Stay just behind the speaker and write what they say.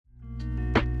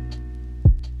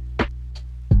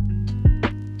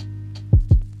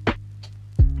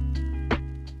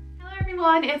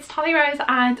everyone, it's Talia Rose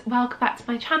and welcome back to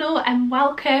my channel, and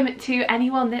welcome to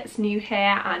anyone that's new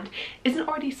here and isn't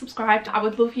already subscribed. I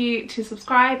would love you to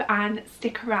subscribe and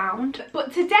stick around.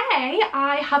 But today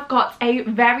I have got a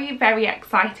very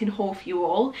exciting haul for you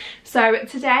all. So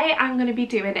today I'm going to be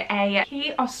doing a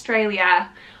QUAY Australia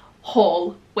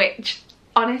haul, which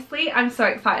honestly I'm so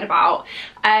excited about.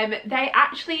 They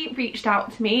actually reached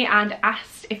out to me and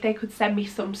asked if they could send me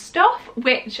some stuff,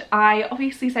 which I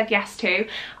obviously said yes to.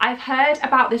 I've heard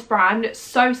about this brand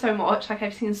so much. Like,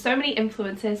 I've seen so many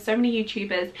influencers, so many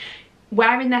YouTubers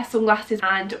wearing their sunglasses,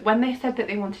 and when they said that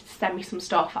they wanted to send me some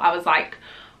stuff, I was like,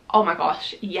 oh my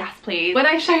gosh, yes please. When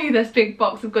I show you this big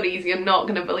box of goodies, you're not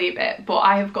gonna believe it, but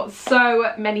I have got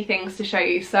so many things to show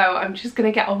you, so I'm just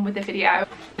gonna get on with the video.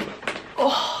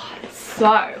 Oh,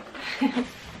 so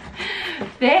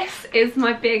this is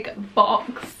my big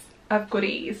box of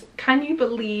goodies. Can you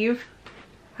believe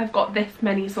I've got this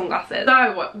many sunglasses?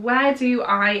 So where do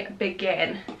I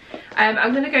begin?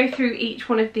 I'm going to go through each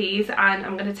one of these and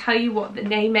I'm going to tell you what the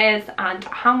name is and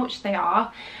how much they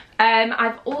are.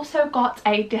 I've also got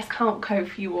a discount code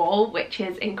for you all, which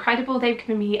is incredible. They've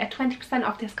given me a 20%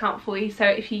 off discount for you, so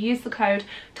if you use the code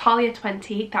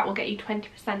TALIA20, that will get you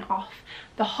 20% off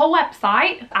the whole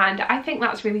website, and I think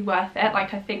that's really worth it.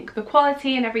 Like, I think the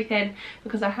quality and everything,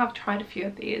 because I have tried a few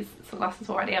of these sunglasses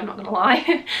already, I'm not gonna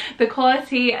lie, the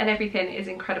quality and everything is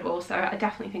incredible, so I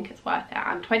definitely think it's worth it,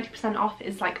 and 20% off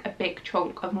is like a big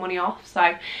chunk of money off.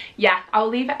 So yeah, I'll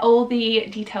leave all the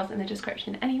details in the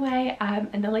description anyway,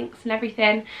 and the links and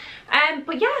everything.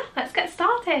 But yeah, let's get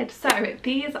started. So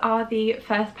these are the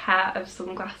first pair of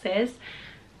sunglasses.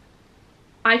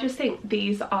 I just think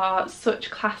these are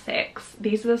such classics.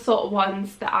 These are the sort of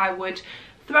ones that I would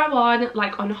throw on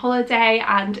like on holiday,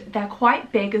 and they're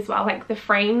quite big as well. Like, the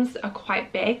frames are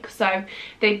quite big, so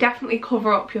they definitely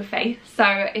cover up your face. So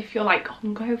if you're like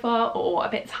hungover or a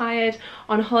bit tired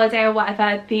on holiday or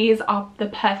whatever, these are the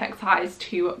perfect size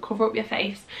to cover up your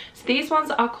face. So these ones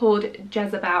are called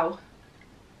Jezebel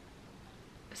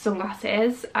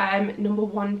sunglasses, number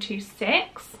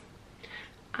 126.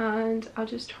 And I'll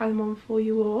just try them on for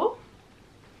you all.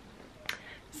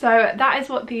 So that is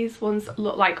what these ones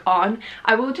look like on.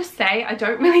 I will just say I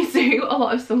don't really do a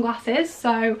lot of sunglasses,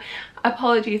 so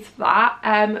apologies for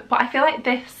that. But I feel like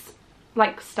this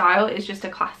like style is just a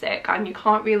classic, and you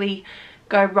can't really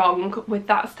go wrong with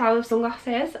that style of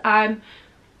sunglasses.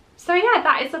 So yeah,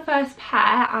 that is the first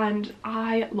pair and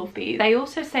I love these. They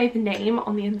also say the name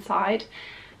on the inside.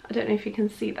 I don't know if you can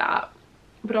see that,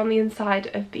 but on the inside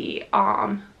of the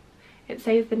arm it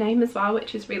says the name as well,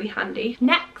 which is really handy.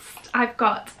 Next I've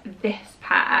got this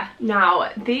pair.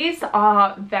 Now these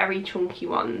are very chunky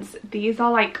ones. These are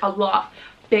like a lot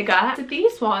bigger. So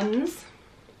these ones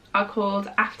are called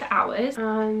After Hours,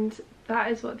 and that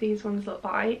is what these ones look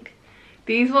like.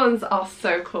 These ones are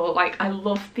so cool. Like, I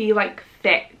love the like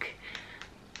thick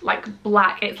like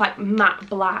black, it's like matte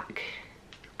black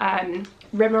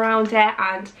rim around it,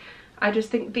 and I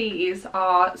just think these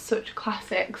are such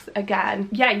classics again.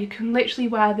 Yeah, you can literally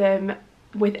wear them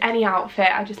with any outfit.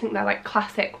 I just think they're like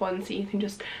classic ones that you can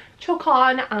just chuck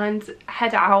on and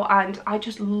head out, and I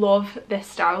just love this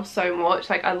style so much.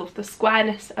 Like, I love the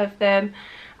squareness of them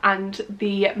and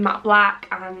the matte black,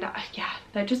 and yeah,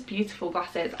 they're just beautiful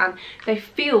glasses and they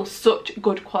feel such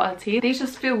good quality. These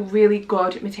just feel really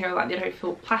good material. Like, they don't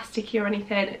feel plasticky or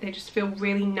anything. They just feel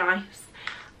really nice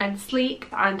and sleek,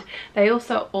 and they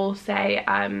also all say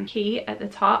QUAY at the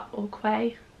top, or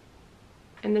QUAY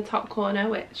in the top corner,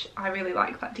 which I really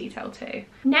like that detail too.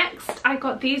 Next I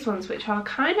got these ones, which are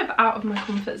kind of out of my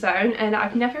comfort zone, and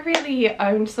I've never really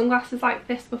owned sunglasses like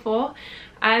this before,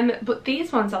 but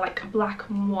these ones are like a black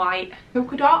and white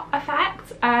polka dot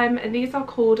effect, and these are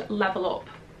called Level Up,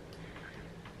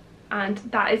 and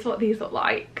that is what these look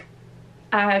like.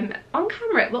 On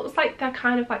camera it looks like they're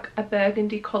kind of like a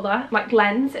burgundy colour, like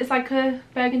lens is like a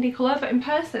burgundy colour, but in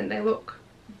person they look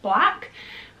black.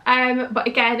 But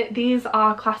again, these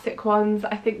are classic ones.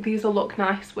 I think these will look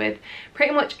nice with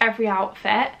pretty much every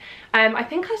outfit. I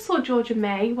think I saw Georgia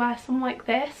May wear some like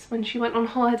this when she went on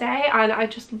holiday, and I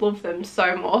just love them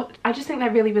so much. I just think they're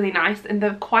really nice, and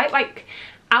they're quite like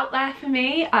out there for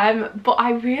me, but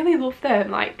I really love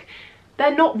them. Like,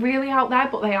 they're not really out there,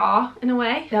 but they are in a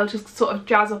way. They'll just sort of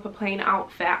jazz up a plain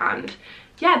outfit, and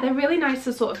yeah, they're really nice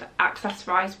to sort of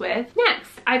accessorize with. Next,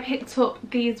 I picked up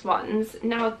these ones.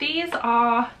 Now these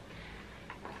are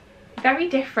very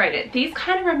different. These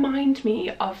kind of remind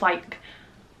me of like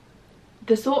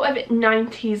the sort of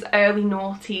 90s, early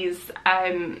noughties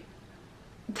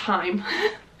time.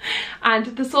 and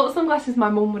the sort of sunglasses my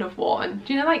mum would have worn.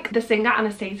 Do you know, like the singer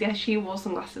Anastasia, she wore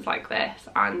sunglasses like this,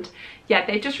 and yeah,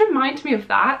 they just remind me of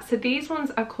that. So these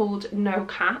ones are called No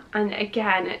Cap, and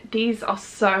again, these are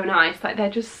so nice. Like they're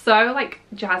just so like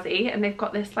jazzy, and they've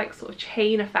got this like sort of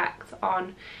chain effect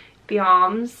on the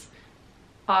arms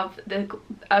of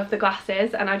the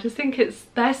glasses, and I just think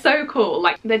they're so cool.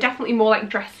 Like they're definitely more like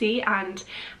dressy and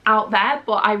out there,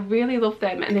 but I really love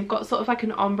them, and they've got sort of like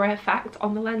an ombre effect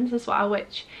on the lens as well,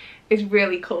 which is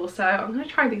really cool. So I'm gonna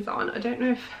try these on. I don't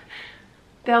know if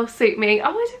they'll suit me. Oh,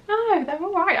 I don't know, they're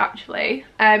all right actually.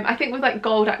 I think with like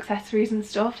gold accessories and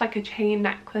stuff, like a chain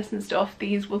necklace and stuff,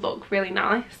 these will look really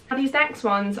nice. Now, these next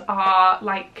ones are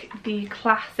like the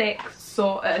classic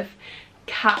sort of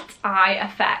cat eye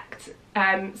effect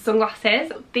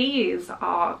sunglasses. These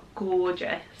are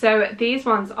gorgeous. So these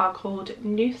ones are called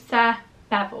Noosa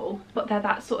Bevel, but they're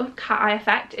that sort of cat eye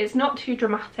effect. It's not too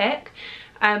dramatic,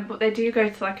 but they do go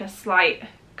to like a slight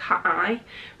cat eye,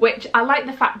 which I like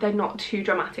the fact they're not too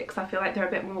dramatic, because I feel like they're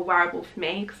a bit more wearable for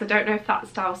me, because I don't know if that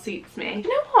style suits me. You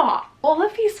know what, all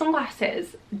of these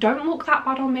sunglasses don't look that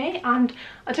bad on me, and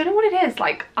I don't know what it is.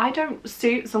 Like I don't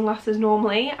suit sunglasses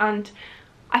normally, and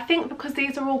I think because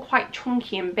these are all quite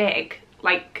chunky and big,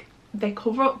 like they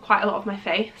cover up quite a lot of my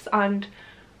face, and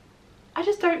I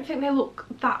just don't think they look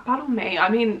that bad on me. I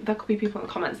mean, there could be people in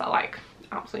the comments that are like,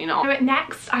 absolutely not. So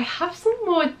next I have some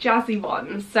more jazzy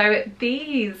ones. So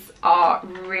these are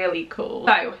really cool.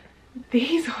 So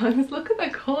these ones, look at the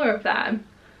colour of them.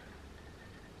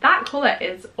 That colour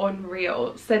is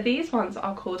unreal. So these ones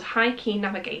are called High Key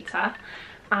Navigator,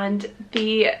 and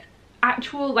the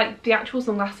actual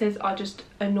sunglasses are just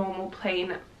a normal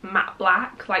plain matte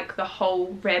black. Like the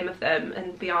whole rim of them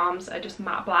and the arms are just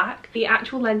matte black. The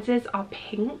actual lenses are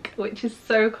pink, which is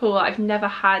so cool. I've never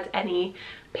had any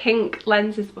pink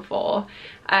lenses before,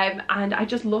 and I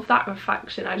just love that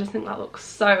reflection. I just think that looks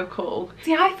so cool.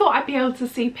 See, I thought I'd be able to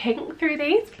see pink through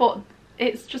these, but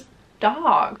it's just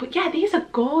dark. But yeah, these are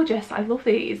gorgeous. I love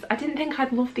these. I didn't think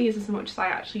I'd love these as much as I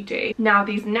actually do. Now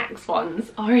these next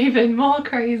ones are even more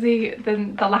crazy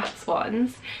than the last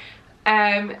ones.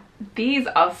 These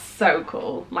are so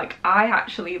cool. Like I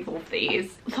actually love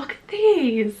these. Look at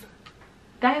these,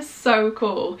 they're so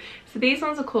cool. So these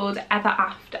ones are called Ever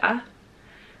After,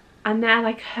 and they're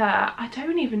like I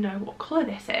don't even know what colour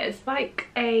this is, like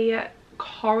a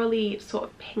corally sort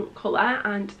of pink colour,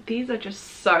 and these are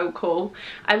just so cool.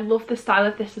 I love the style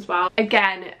of this as well.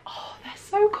 Again, oh, they're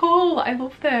so cool. I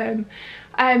love them.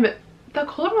 The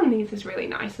colour on these is really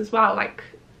nice as well, like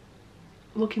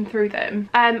looking through them.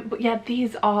 But yeah,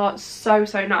 these are so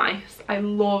nice. I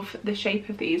love the shape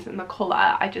of these, and the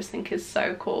colour I just think is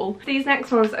so cool. These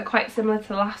next ones are quite similar to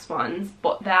the last ones,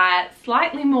 but they're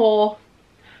slightly more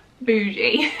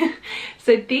bougie.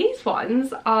 So these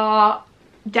ones are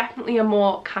definitely a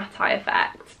more cat eye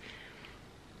effect.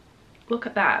 Look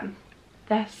at them,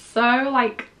 they're so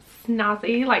like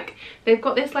snazzy. Like they've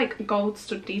got this like gold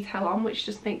stud detail on, which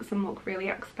just makes them look really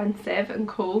expensive and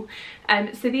cool.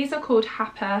 So these are called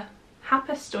Happer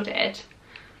Studded,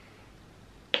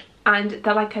 and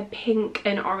they're like a pink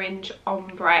and orange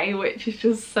ombre, which is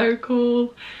just so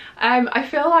cool. I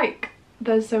feel like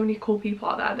there's so many cool people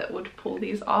out there that would pull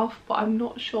these off, but I'm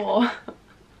not sure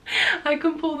I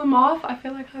can pull them off. I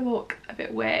feel like I look a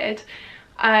bit weird.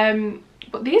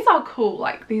 But these are cool.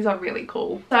 Like these are really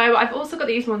cool. So I've also got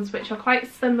these ones which are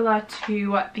quite similar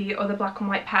to the other black and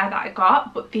white pair that I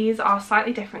got, but these are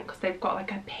slightly different because they've got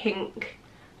like a pink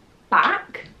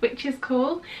back, which is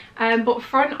cool. But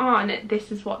front on,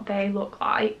 this is what they look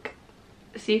like.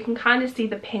 So you can kind of see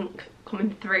the pink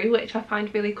coming through, which I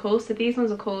find really cool. So these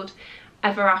ones are called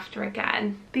Ever After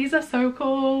again. These are so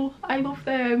cool. I love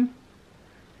them.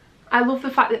 I love the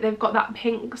fact that they've got that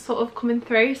pink sort of coming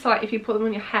through. So like if you put them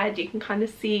on your head, you can kind of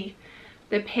see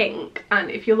the pink,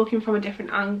 and if you're looking from a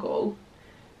different angle,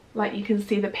 like you can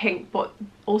see the pink, but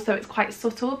also it's quite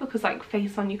subtle because like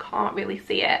face on you can't really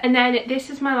see it. And then this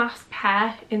is my last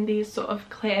pair in these sort of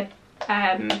clear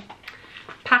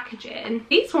packaging.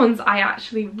 These ones I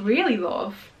actually really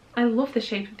love. I love the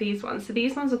shape of these ones. So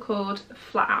these ones are called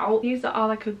Flat Out. These are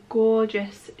like a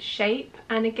gorgeous shape,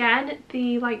 and again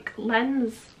the like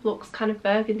lens looks kind of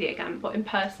burgundy again, but in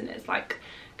person it's like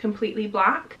completely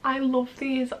black. I love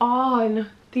these on.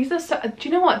 These are so, do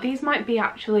you know what, these might be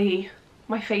actually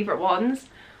my favorite ones.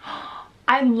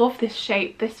 I love this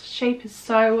shape. This shape is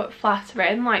so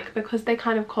flattering, like because they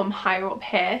kind of come higher up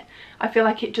here, I feel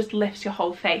like it just lifts your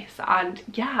whole face. And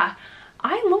yeah,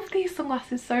 I love these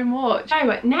sunglasses so much.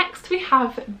 So next we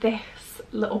have this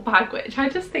little bag, which I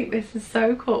just think this is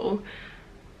so cool.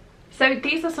 So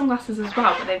these are sunglasses as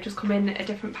well, but they've just come in a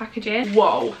different packaging.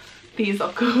 Whoa, these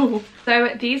are cool. So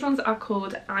these ones are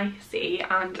called Icy,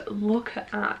 and look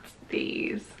at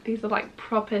these. These are like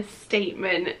proper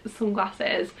statement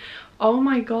sunglasses. Oh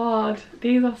my god,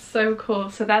 these are so cool.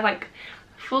 So they're like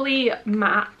fully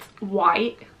matte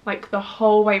white, like the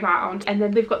whole way round, and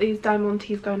then they've got these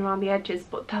diamantes going around the edges,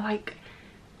 but they're like,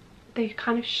 they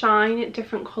kind of shine at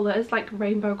different colours, like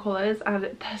rainbow colours, and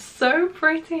they're so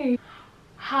pretty.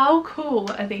 How cool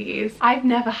are these? I've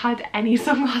never had any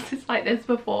sunglasses like this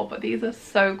before, but these are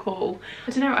so cool.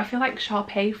 I don't know, I feel like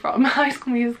Sharpay from High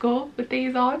School Musical with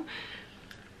these on.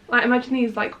 Like, imagine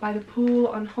these like by the pool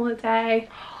on holiday.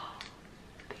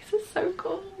 These are so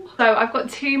cool. So I've got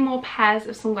 2 more pairs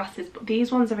of sunglasses, but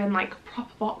these ones are in like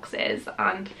proper boxes,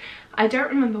 and I don't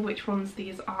remember which ones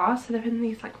these are. So they're in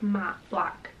these like matte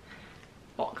black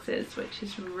boxes, which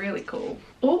is really cool.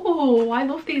 Oh, I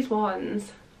love these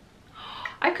ones.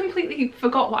 I completely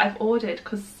forgot what I've ordered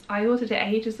because I ordered it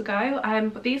ages ago,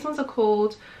 but these ones are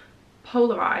called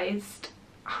polarized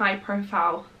high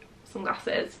profile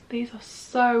sunglasses. These are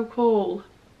so cool.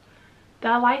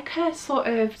 They're like a sort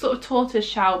of tortoise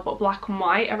shell but black and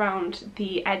white around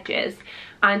the edges,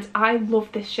 and I love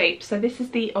this shape. So this is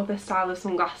the other style of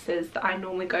sunglasses that I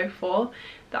normally go for,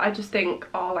 that I just think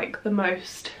are like the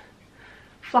most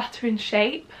flattering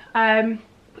shape. But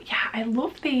yeah, I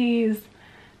love these.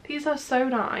 These are so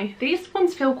nice. These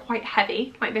ones feel quite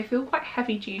heavy, like they feel quite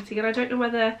heavy duty, and I don't know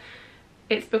whether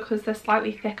it's because they're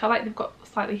slightly thicker, like they've got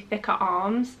slightly thicker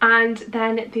arms. And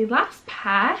then the last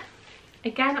pair,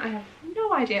 again, I have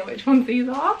no idea which ones these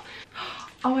are.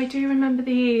 Oh, I do remember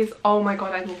these. Oh my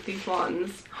god, I love these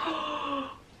ones.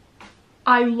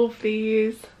 I love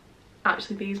these.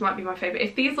 Actually, these might be my favourite.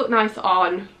 If these look nice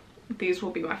on, these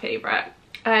will be my favourite.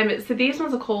 So these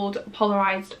ones are called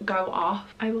Polarized Go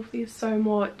Off. I love these so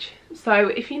much. So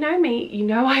if you know me, you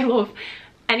know I love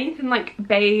anything like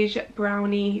beige,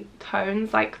 browny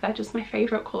tones. Like, they're just my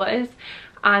favourite colours,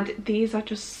 and these are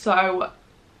just so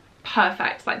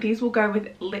perfect. Like, these will go with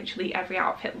literally every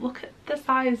outfit. Look at the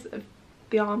size of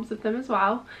the arms of them as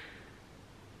well.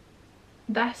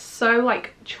 They're so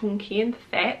like chunky and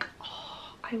thick.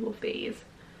 Oh, I love these.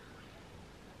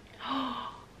 Oh,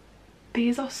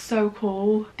 these are so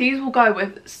cool. These will go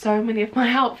with so many of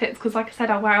my outfits because, like I said,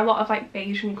 I wear a lot of like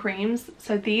beige and creams,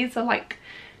 so these are like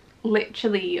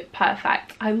literally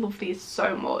perfect. I love these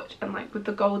so much, and like with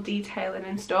the gold detailing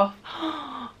and stuff.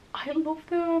 I love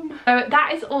them. So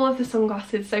that is all of the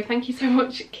sunglasses. So thank you so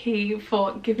much, Key,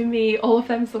 for giving me all of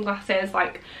them sunglasses.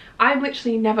 Like, I'm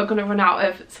literally never gonna run out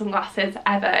of sunglasses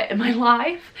ever in my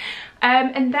life.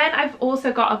 And then I've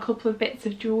also got a couple of bits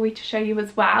of jewellery to show you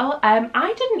as well.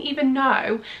 I didn't even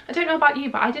know, I don't know about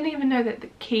you, but I didn't even know that the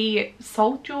Key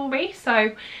sold jewellery.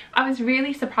 So I was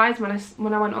really surprised when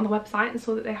I went on the website and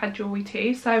saw that they had jewellery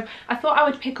too. So I thought I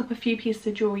would pick up a few pieces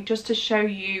of jewellery just to show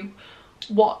you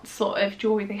what sort of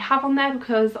jewellery they have on there,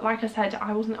 because like I said,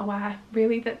 I wasn't aware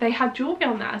really that they had jewellery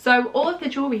on there. So all of the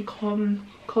jewellery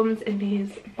comes in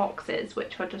these boxes,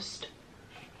 which are just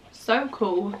so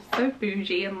cool, so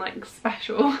bougie and like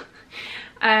special.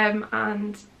 And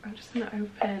I'm just gonna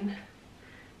open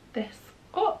this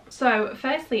up. So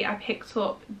firstly, I picked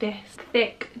up this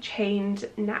thick chained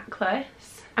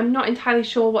necklace. I'm not entirely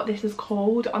sure what this is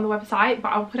called on the website, but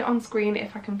I'll put it on screen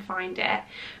if I can find it.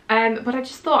 But I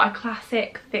just thought a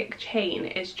classic thick chain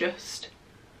is just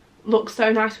looks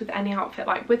so nice with any outfit.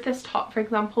 Like with this top, for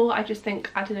example, I just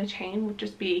think adding a chain would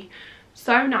just be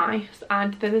so nice,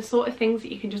 and they're the sort of things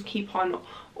that you can just keep on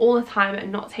all the time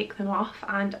and not take them off,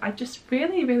 and I just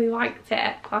really liked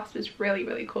it. Clasp is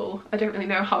really cool. I don't really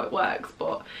know how it works,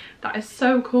 but that is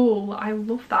so cool. I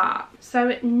love that.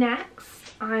 So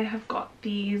next I have got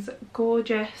these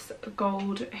gorgeous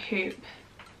gold hoop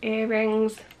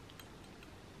earrings.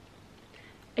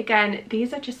 Again,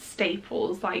 these are just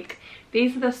staples. Like,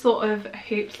 these are the sort of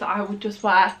hoops that I would just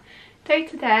wear day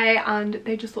to day, and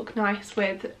they just look nice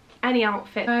with any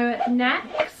outfit. So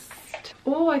next,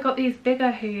 oh, I got these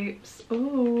bigger hoops.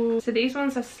 Oh, so these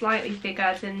ones are slightly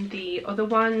bigger than the other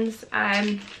ones.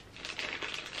 I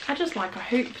just like a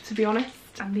hoop, to be honest,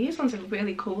 and these ones are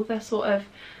really cool. They're sort of,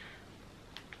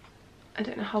 I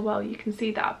don't know how well you can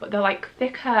see that, but they're like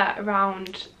thicker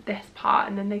around this part,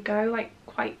 and then they go like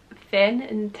quite thin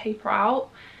and taper out,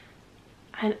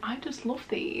 and I just love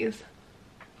these.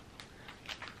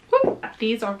 Woo!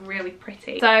 These are really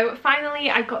pretty. So finally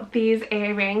I got these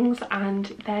earrings, and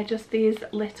they're just these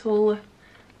little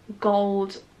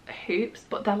gold hoops,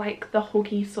 but they're like the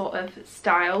huggy sort of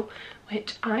style,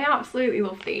 which I absolutely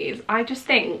love these. I just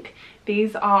think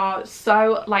these are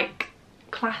so like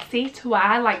classy to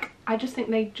wear. Like, I just think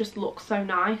they just look so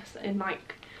nice, and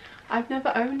like, I've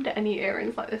never owned any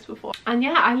earrings like this before, and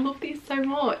yeah, I love these so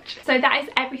much. So that is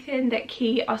everything that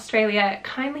QUAY Australia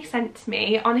kindly sent to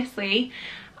me. Honestly,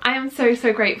 I am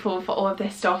so grateful for all of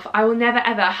this stuff. I will never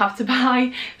ever have to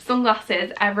buy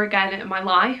sunglasses ever again in my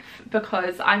life,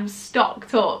 because I'm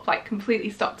stocked up, like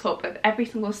completely stocked up with every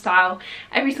single style,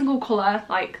 every single colour.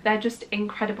 Like, they're just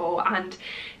incredible. And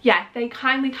yeah, they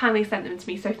kindly sent them to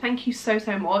me, so thank you so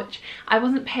much. I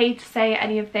wasn't paid to say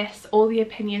any of this. All the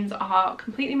opinions are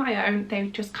completely my own. They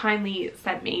just kindly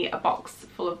sent me a box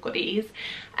full of goodies.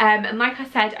 And like I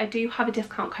said, I do have a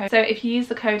discount code, so if you use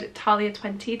the code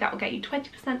Talia20, that will get you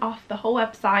 20% off the whole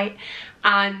website.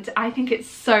 And I think it's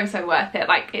so worth it.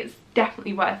 Like, it's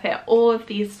definitely worth it. All of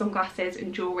these sunglasses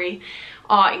and jewellery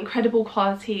are incredible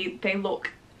quality. They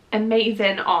look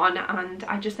amazing on, and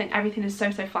I just think everything is so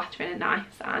flattering and nice.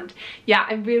 And yeah,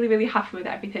 I'm really happy with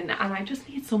everything, and I just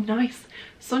need some nice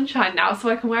sunshine now so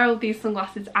I can wear all these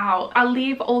sunglasses out. I'll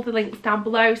leave all the links down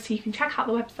below so you can check out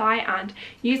the website and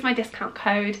use my discount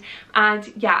code.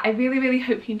 And yeah, I really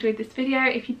hope you enjoyed this video.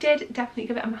 If you did, definitely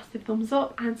give it a massive thumbs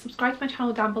up and subscribe to my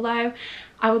channel down below.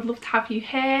 I would love to have you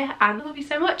here, and I love you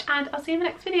so much, and I'll see you in the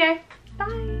next video.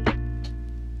 Bye.